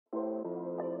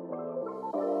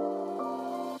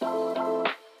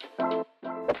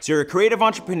So you're a creative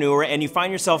entrepreneur and you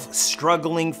find yourself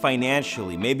struggling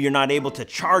financially. Maybe you're not able to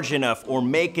charge enough or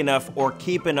make enough or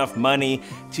keep enough money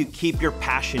to keep your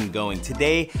passion going.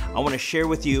 Today, I wanna share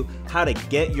with you how to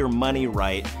get your money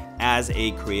right as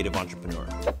a creative entrepreneur.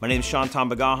 My name is Sean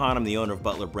Tambagahan. I'm the owner of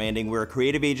Butler Branding. We're a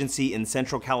creative agency in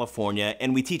Central California,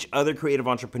 and we teach other creative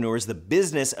entrepreneurs the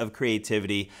business of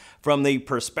creativity from the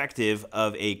perspective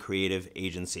of a creative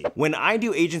agency. When I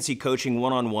do agency coaching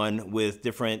one-on-one with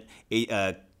different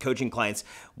coaching clients,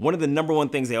 one of the number one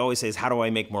things they always say is, how do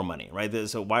I make more money, right?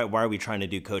 So why are we trying to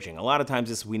do coaching? A lot of times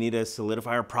it's we need to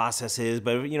solidify our processes,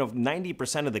 but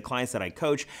 90% of the clients that I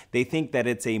coach, they think that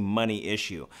it's a money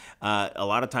issue. A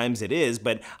lot of times it is,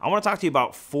 but I wanna talk to you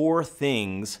about four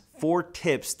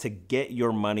tips to get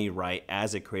your money right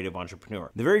as a creative entrepreneur.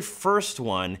 The very first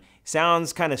one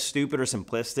sounds kind of stupid or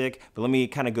simplistic, but let me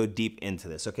kind of go deep into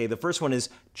this, okay? The first one is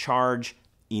charge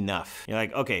enough. You're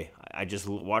like, okay, I just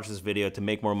watched this video to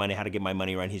make more money, how to get my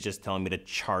money right. He's just telling me to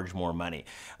charge more money.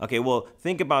 Okay, well,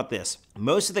 think about this.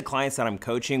 Most of the clients that I'm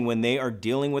coaching, when they are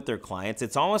dealing with their clients,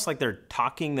 it's almost like they're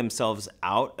talking themselves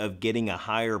out of getting a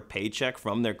higher paycheck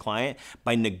from their client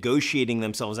by negotiating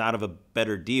themselves out of a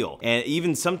better deal. And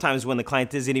even sometimes when the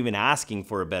client isn't even asking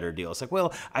for a better deal, it's like,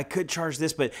 well, I could charge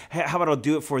this, but how about I'll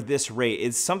do it for this rate?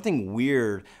 It's something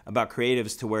weird about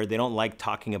creatives to where they don't like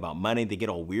talking about money. They get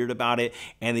all weird about it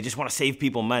and they just want to save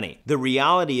people money. The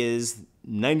reality is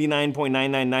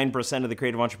 99.999% of the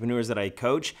creative entrepreneurs that I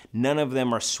coach, none of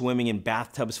them are swimming in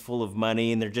bathtubs full of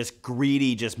money and they're just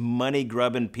greedy, just money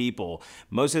grubbing people.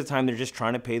 Most of the time they're just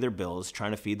trying to pay their bills,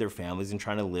 trying to feed their families and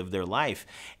trying to live their life.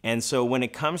 And so when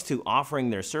it comes to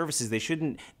offering their services, they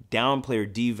shouldn't downplay or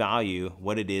devalue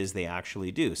what it is they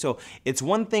actually do. So it's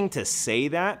one thing to say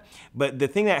that, but the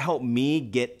thing that helped me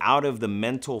get out of the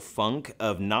mental funk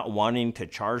of not wanting to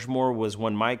charge more was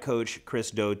when my coach, Chris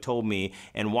Doe, told me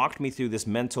and walked me through this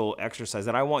mental exercise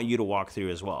that I want you to walk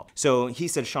through as well. So he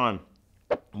said, Sean,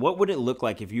 what would it look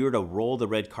like if you were to roll the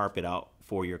red carpet out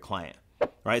for your client?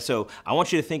 Right, so I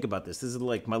want you to think about this. This is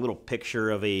like my little picture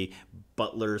of a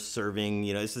butler serving,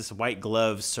 it's this white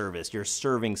glove service. You're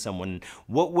serving someone.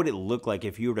 What would it look like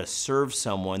if you were to serve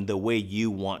someone the way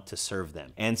you want to serve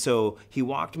them? And so he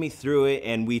walked me through it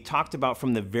and we talked about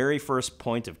from the very first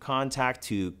point of contact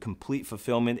to complete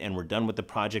fulfillment and we're done with the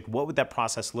project, what would that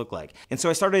process look like? And so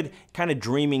I started kind of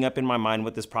dreaming up in my mind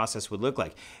what this process would look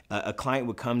like. A client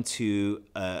would come to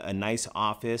a nice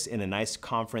office in a nice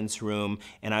conference room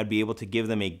and I'd be able to give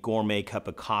them a gourmet cup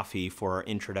of coffee for our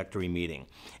introductory meeting.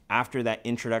 After that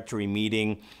introductory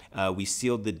meeting, we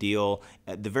sealed the deal.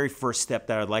 The very first step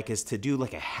that I'd like is to do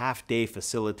like a half-day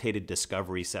facilitated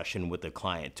discovery session with the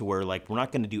client to where like we're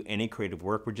not gonna do any creative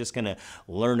work. We're just gonna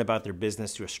learn about their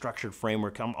business through a structured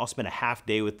framework. I'll spend a half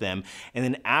day with them. And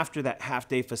then after that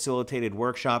half-day facilitated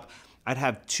workshop, I'd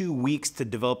have 2 weeks to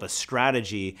develop a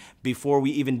strategy before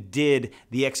we even did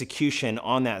the execution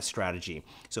on that strategy.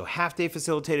 So half-day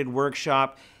facilitated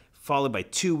workshop, followed by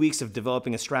 2 weeks of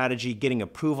developing a strategy, getting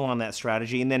approval on that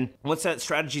strategy. And then once that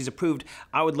strategy is approved,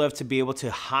 I would love to be able to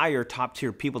hire top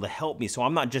tier people to help me. So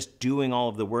I'm not just doing all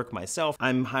of the work myself.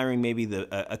 I'm hiring maybe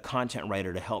a content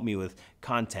writer to help me with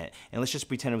content. And let's just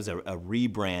pretend it was a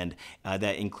rebrand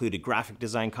that included graphic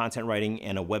design, content writing,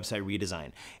 and a website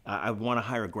redesign. I want to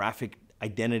hire a graphic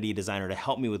identity designer to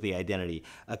help me with the identity,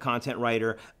 a content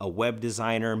writer, a web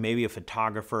designer, maybe a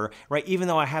photographer, right? Even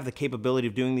though I have the capability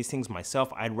of doing these things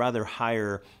myself, I'd rather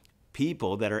hire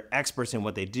people that are experts in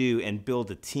what they do and build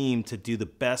a team to do the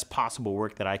best possible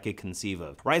work that I could conceive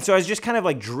of, right? So I was just kind of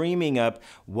like dreaming up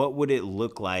what would it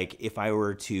look like if I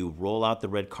were to roll out the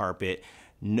red carpet.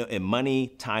 No, money,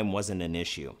 time wasn't an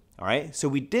issue. All right, so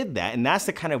we did that, and that's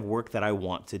the kind of work that I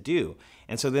want to do.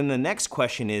 And so then the next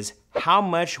question is, how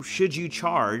much should you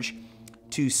charge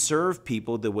to serve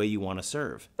people the way you want to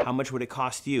serve? How much would it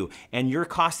cost you? And your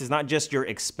cost is not just your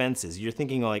expenses. You're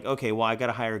thinking like, okay, well, I got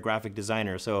to hire a graphic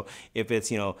designer. So if it's,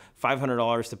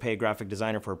 $500 to pay a graphic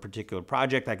designer for a particular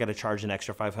project, I got to charge an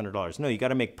extra $500. No, you got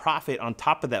to make profit on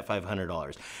top of that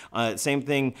 $500. Same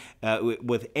thing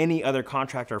with any other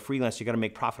contractor or freelance, you got to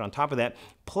make profit on top of that,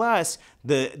 plus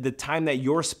the time that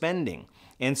you're spending.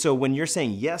 And so when you're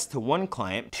saying yes to one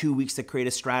client, 2 weeks to create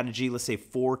a strategy, let's say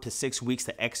 4 to 6 weeks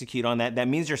to execute on that, that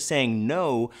means you're saying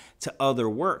no to other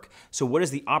work. So what is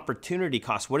the opportunity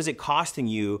cost? What is it costing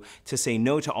you to say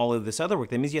no to all of this other work?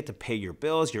 That means you have to pay your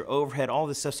bills, your overhead, all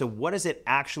this stuff. So what is it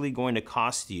actually going to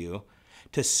cost you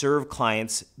to serve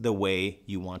clients the way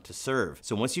you want to serve?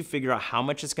 So once you figure out how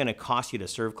much it's going to cost you to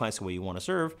serve clients the way you want to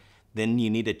serve, then you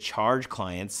need to charge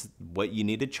clients what you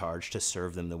need to charge to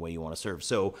serve them the way you want to serve.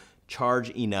 So charge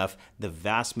enough. The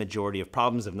vast majority of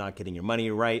problems of not getting your money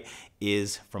right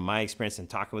is, from my experience and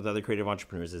talking with other creative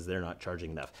entrepreneurs, is they're not charging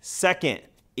enough. Second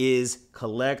is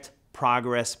collect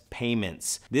progress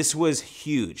payments. This was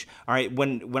huge. All right,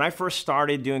 when I first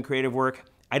started doing creative work,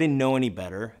 I didn't know any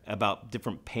better about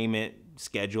different payment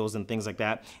schedules and things like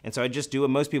that. And so I just do what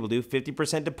most people do,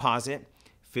 50% deposit,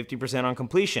 50% on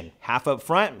completion, half up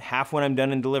front, half when I'm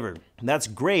done and delivered. And that's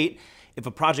great if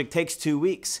a project takes 2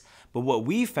 weeks. But what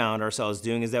we found ourselves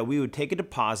doing is that we would take a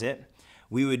deposit,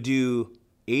 we would do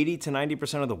 80 to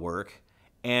 90% of the work,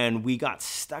 and we got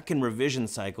stuck in revision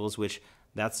cycles, which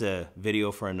that's a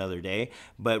video for another day,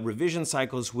 but revision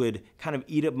cycles would kind of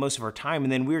eat up most of our time,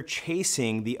 and then we were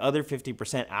chasing the other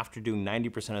 50% after doing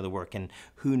 90% of the work, and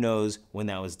who knows when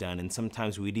that was done. And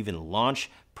sometimes we'd even launch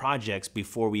projects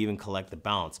before we even collect the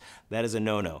balance. That is a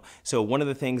no-no. So one of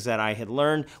the things that I had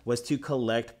learned was to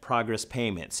collect progress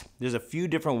payments. There's a few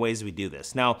different ways we do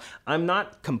this. Now, I'm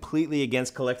not completely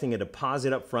against collecting a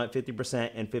deposit up front,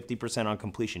 50% and 50% on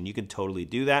completion. You can totally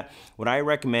do that. What I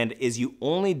recommend is you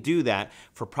only do that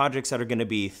for projects that are gonna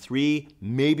be 3,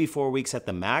 maybe 4 weeks at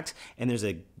the max, and there's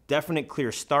a definite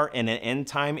clear start and an end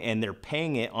time, and they're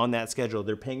paying it on that schedule.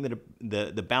 They're paying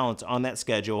the balance on that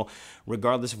schedule,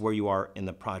 regardless of where you are in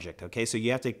the project, okay? So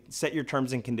you have to set your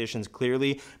terms and conditions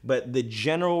clearly, but the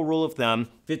general rule of thumb,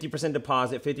 50%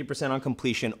 deposit, 50% on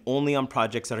completion, only on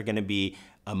projects that are gonna be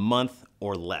a month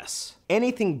or less.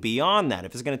 Anything beyond that,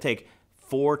 if it's gonna take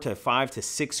 4 to 5 to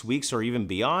 6 weeks or even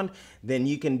beyond, then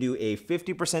you can do a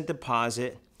 50%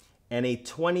 deposit and a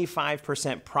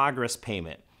 25% progress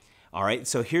payment. All right,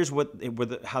 so here's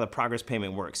how the progress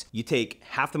payment works. You take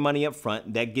half the money up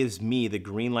front. That gives me the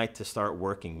green light to start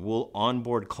working. We'll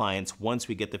onboard clients once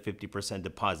we get the 50%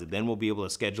 deposit. Then we'll be able to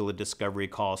schedule a discovery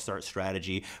call, start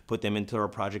strategy, put them into our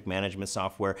project management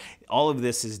software. All of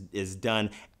this is done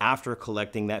after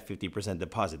collecting that 50%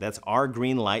 deposit. That's our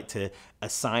green light to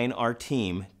assign our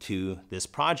team to this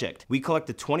project. We collect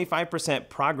a 25%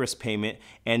 progress payment,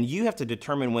 and you have to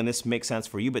determine when this makes sense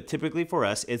for you, but typically for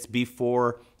us, it's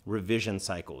before revision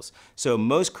cycles. So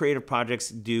most creative projects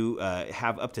do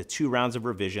have up to 2 rounds of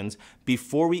revisions.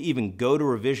 Before we even go to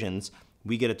revisions,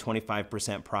 we get a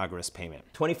 25% progress payment.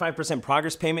 25%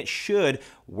 progress payment should,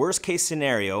 worst case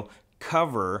scenario,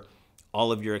 cover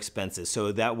all of your expenses.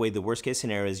 So that way, the worst case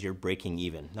scenario is you're breaking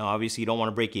even. Now, obviously you don't want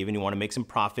to break even, you want to make some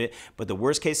profit, but the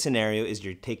worst case scenario is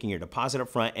you're taking your deposit up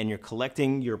front and you're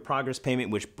collecting your progress payment,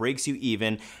 which breaks you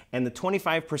even, and the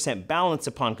 25% balance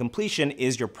upon completion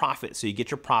is your profit. So you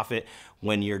get your profit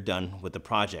when you're done with the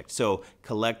project. So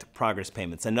collect progress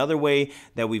payments. Another way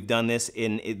that we've done this,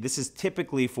 this is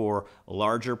typically for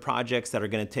larger projects that are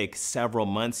going to take several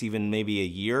months, even maybe a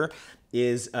year,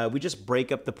 is we just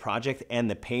break up the project and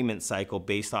the payment cycle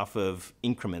based off of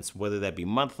increments, whether that be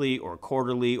monthly or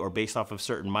quarterly or based off of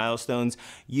certain milestones.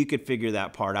 You could figure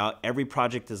that part out. Every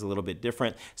project is a little bit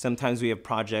different. Sometimes we have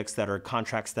projects that are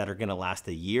contracts that are gonna last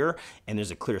a year, and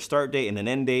there's a clear start date and an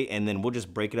end date, and then we'll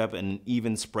just break it up and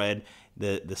even spread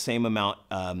the same amount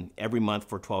every month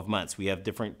for 12 months. We have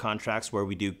different contracts where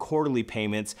we do quarterly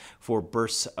payments for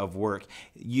bursts of work.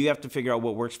 You have to figure out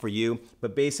what works for you,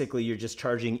 but basically you're just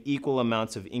charging equal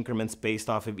amounts of increments based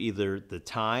off of either the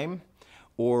time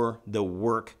or the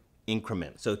work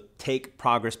increment. So take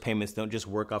progress payments, don't just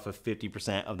work off of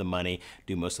 50% of the money,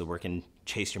 do most of the work and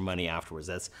chase your money afterwards.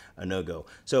 That's a no-go.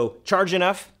 So charge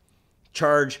enough,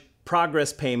 charge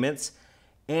progress payments.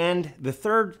 And the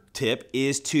third tip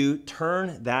is to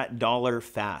turn that dollar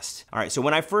fast. All right, so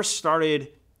when I first started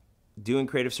doing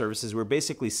creative services, we're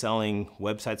basically selling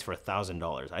websites for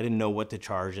 $1,000. I didn't know what to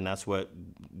charge, and that's what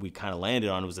we kind of landed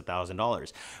on, was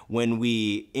 $1,000. When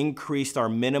we increased our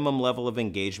minimum level of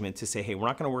engagement to say, hey, we're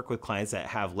not gonna work with clients that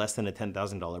have less than a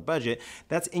 $10,000 budget,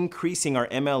 that's increasing our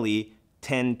MLE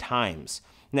 10 times.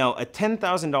 Now, a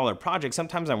 $10,000 project,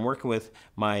 sometimes I'm working with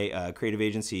my creative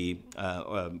agency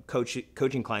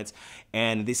coaching clients,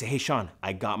 and they say, hey, Sean,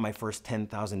 I got my first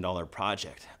 $10,000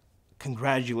 project.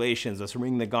 Congratulations, let's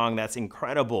ring the gong, that's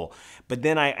incredible. But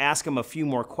then I ask them a few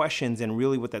more questions, and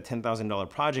really what that $10,000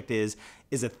 project is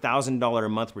 $1,000 a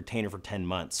month retainer for 10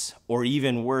 months. Or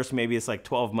even worse, maybe it's like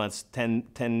 12 months,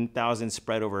 10,000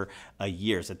 spread over a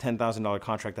year. It's a $10,000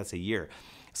 contract, that's a year.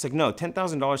 It's like, no,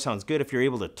 $10,000 sounds good if you're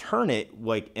able to turn it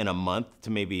like in a month to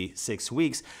maybe 6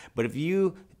 weeks. But if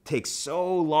you take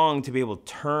so long to be able to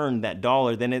turn that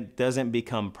dollar, then it doesn't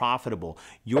become profitable.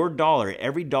 Your dollar,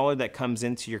 every dollar that comes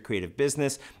into your creative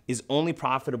business is only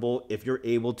profitable if you're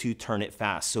able to turn it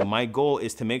fast. So my goal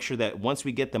is to make sure that once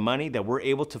we get the money, that we're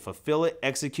able to fulfill it,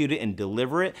 execute it, and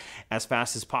deliver it as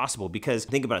fast as possible. Because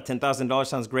think about it, $10,000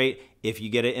 sounds great if you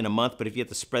get it in a month, but if you have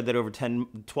to spread that over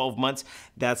 12 months,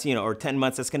 that's, or 10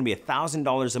 months, that's gonna be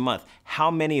 $1,000 a month.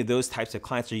 How many of those types of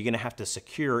clients are you gonna have to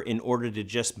secure in order to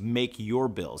just make your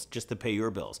bills, just to pay your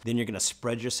bills? Then you're gonna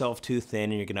spread yourself too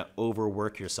thin and you're gonna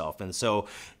overwork yourself. And so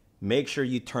make sure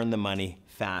you turn the money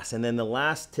fast. And then the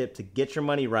last tip to get your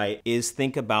money right is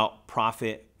think about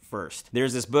profit first.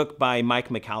 There's this book by Mike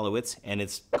Michalowicz, and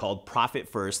it's called Profit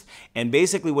First. And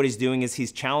basically what he's doing is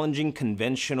he's challenging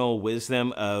conventional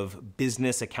wisdom of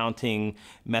business accounting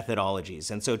methodologies.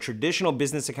 And so traditional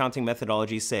business accounting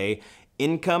methodologies say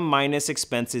income minus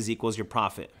expenses equals your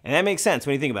profit. And that makes sense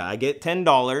when you think about it. I get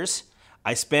 $10,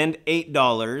 I spend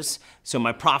 $8, so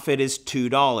my profit is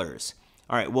 $2.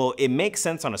 All right, well, it makes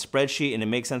sense on a spreadsheet and it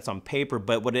makes sense on paper,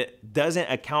 but what it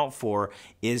doesn't account for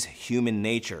is human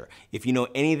nature. If you know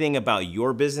anything about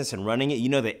your business and running it, you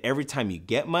know that every time you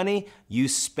get money, you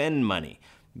spend money,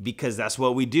 because that's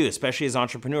what we do, especially as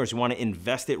entrepreneurs. We want to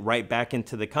invest it right back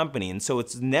into the company. And so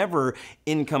it's never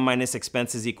income minus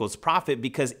expenses equals profit,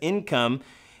 because income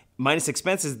minus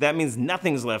expenses, that means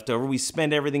nothing's left over. We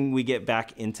spend everything we get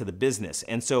back into the business.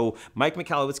 And so Mike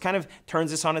Michalowicz kind of turns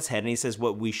this on its head and he says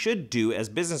what we should do as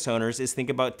business owners is think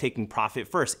about taking profit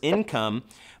first. Income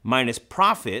minus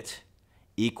profit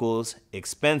equals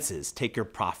expenses. Take your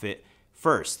profit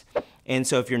first. And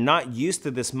so if you're not used to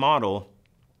this model,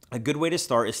 a good way to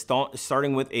start is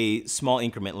starting with a small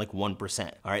increment, like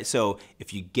 1%. All right, so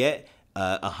if you get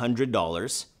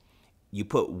 $100, you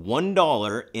put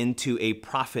 $1 into a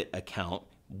profit account,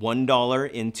 $1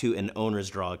 into an owner's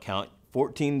draw account,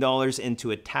 $14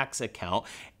 into a tax account,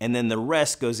 and then the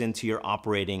rest goes into your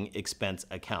operating expense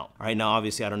account. All right, now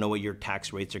obviously I don't know what your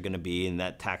tax rates are gonna be, and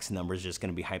that tax number is just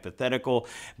gonna be hypothetical,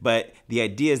 but the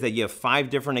idea is that you have 5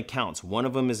 different accounts. One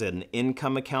of them is an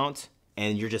income account,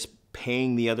 and you're just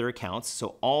paying the other accounts.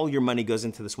 So all your money goes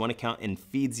into this one account and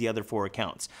feeds the other 4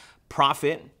 accounts.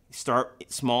 Profit, start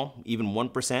small, even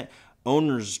 1%.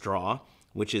 Owner's draw,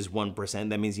 which is 1%.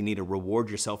 That means you need to reward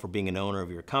yourself for being an owner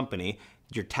of your company.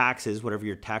 Your taxes, whatever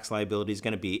your tax liability is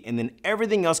gonna be, and then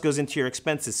everything else goes into your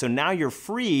expenses. So now you're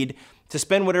freed to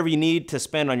spend whatever you need to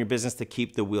spend on your business to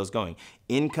keep the wheels going.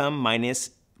 Income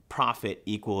minus profit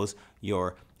equals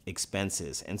your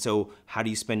expenses. And so how do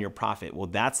you spend your profit? Well,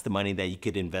 that's the money that you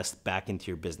could invest back into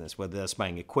your business, whether that's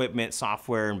buying equipment,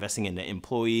 software, investing into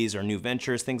employees or new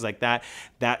ventures, things like that.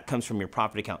 That comes from your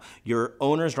profit account. Your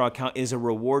owner's draw account is a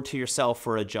reward to yourself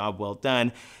for a job well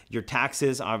done. Your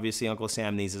taxes, obviously Uncle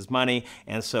Sam needs his money,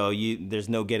 and so there's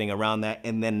no getting around that.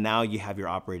 And then now you have your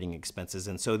operating expenses.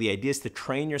 And so the idea is to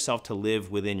train yourself to live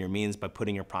within your means by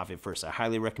putting your profit first. I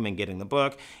highly recommend getting the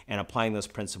book and applying those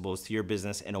principles to your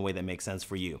business in a way that makes sense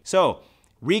for you. So,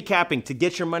 recapping, to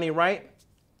get your money right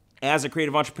as a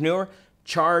creative entrepreneur,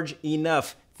 charge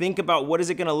enough. Think about what is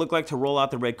it gonna look like to roll out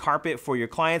the red carpet for your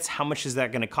clients? How much is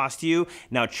that gonna cost you?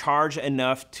 Now charge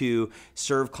enough to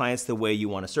serve clients the way you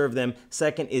wanna serve them.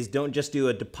 Second is don't just do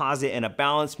a deposit and a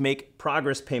balance, make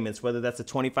progress payments, whether that's a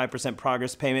 25%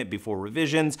 progress payment before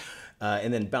revisions,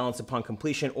 and then balance upon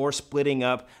completion, or splitting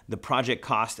up the project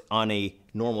cost on a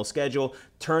normal schedule.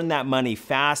 Turn that money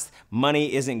fast.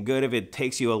 Money isn't good if it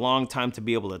takes you a long time to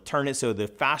be able to turn it. So the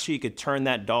faster you could turn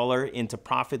that dollar into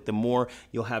profit, the more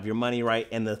you'll have your money right.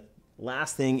 And the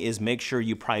last thing is make sure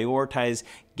you prioritize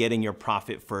getting your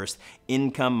profit first.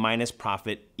 Income minus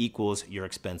profit equals your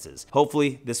expenses.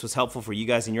 Hopefully this was helpful for you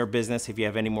guys in your business. If you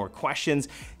have any more questions,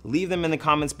 leave them in the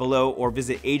comments below or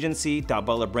visit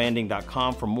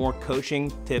agency.butlerbranding.com for more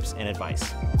coaching, tips, and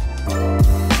advice.